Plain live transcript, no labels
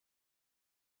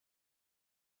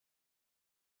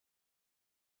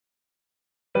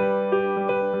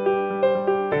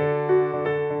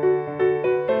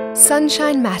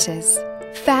Sunshine matters.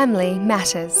 Family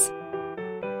matters.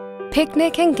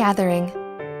 Picnic and gathering.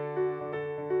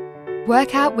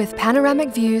 Workout with panoramic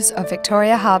views of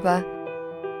Victoria Harbour.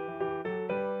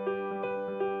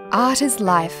 Art is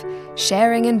life,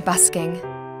 sharing and busking.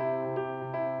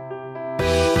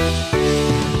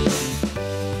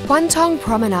 Kwun Tong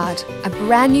Promenade, a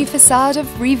brand new facade of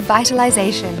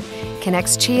revitalization,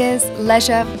 connects cheers,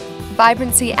 leisure,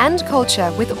 vibrancy and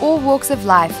culture with all walks of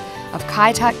life of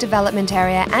Kai Tak Development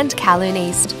Area and Kowloon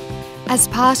East. As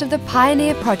part of the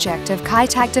pioneer project of Kai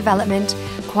Tak Development,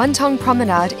 Kwun Tong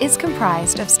Promenade is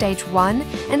comprised of Stage 1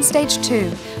 and Stage 2,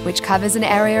 which covers an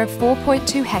area of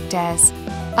 4.2 hectares.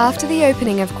 After the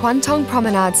opening of Kwun Tong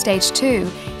Promenade Stage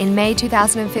 2 in May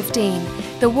 2015,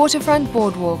 the waterfront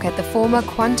boardwalk at the former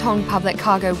Kwun Tong Public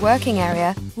Cargo Working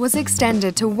Area was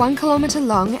extended to 1 kilometre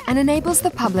long and enables the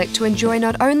public to enjoy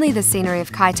not only the scenery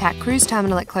of Kai Tak Cruise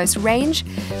Terminal at close range,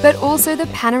 but also the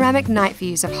panoramic night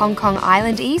views of Hong Kong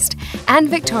Island East and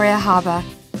Victoria Harbour.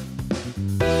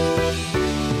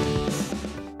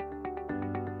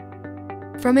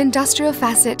 From industrial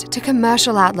facet to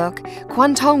commercial outlook,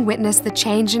 Kwun Tong witnessed the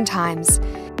change in times.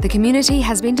 The community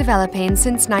has been developing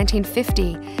since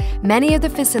 1950. Many of the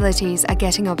facilities are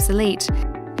getting obsolete.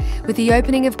 With the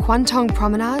opening of Kwun Tong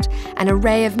Promenade, an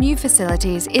array of new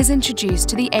facilities is introduced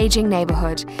to the ageing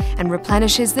neighbourhood and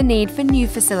replenishes the need for new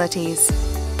facilities.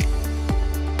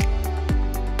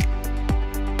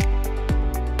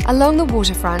 Along the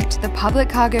waterfront, the public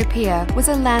cargo pier was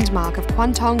a landmark of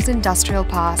Kwun Tong's industrial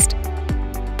past.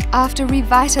 After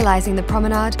revitalising the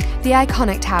promenade, the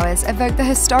iconic towers evoke the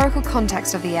historical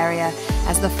context of the area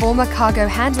as the former cargo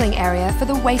handling area for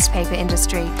the waste paper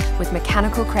industry with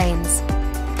mechanical cranes.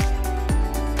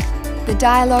 The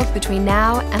dialogue between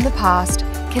now and the past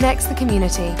connects the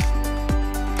community.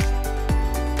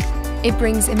 It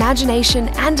brings imagination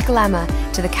and glamour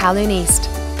to the Kowloon East.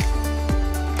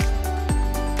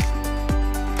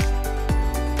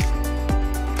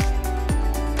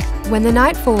 When the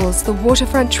night falls, the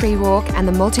waterfront tree walk and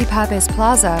the multi-purpose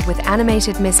plaza with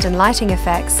animated mist and lighting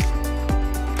effects,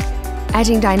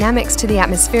 adding dynamics to the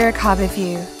atmospheric harbour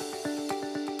view.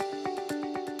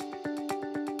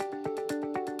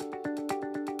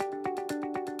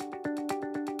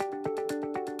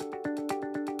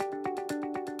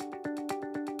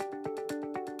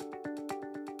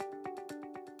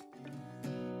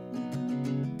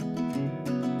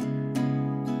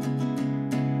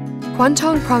 Kwun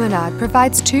Tong Promenade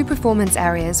provides 2 performance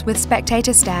areas with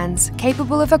spectator stands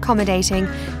capable of accommodating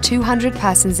 200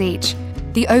 persons each.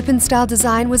 The open-style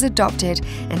design was adopted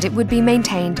and it would be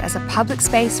maintained as a public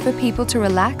space for people to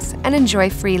relax and enjoy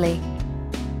freely.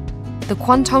 The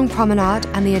Kwun Tong Promenade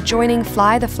and the adjoining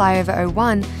Fly the Flyover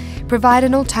 01 provide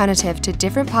an alternative to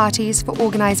different parties for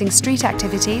organising street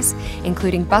activities,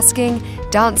 including busking,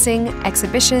 dancing,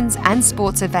 exhibitions and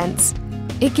sports events.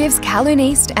 It gives Kowloon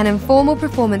East an informal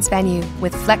performance venue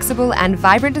with flexible and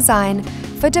vibrant design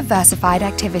for diversified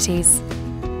activities.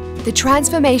 The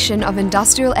transformation of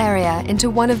industrial area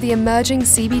into one of the emerging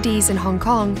CBDs in Hong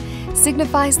Kong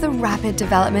signifies the rapid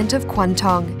development of Kwun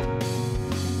Tong.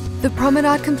 The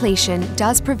promenade completion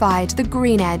does provide the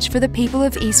green edge for the people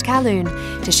of East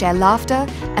Kowloon to share laughter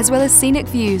as well as scenic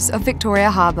views of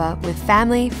Victoria Harbour with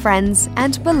family, friends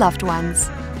and beloved ones.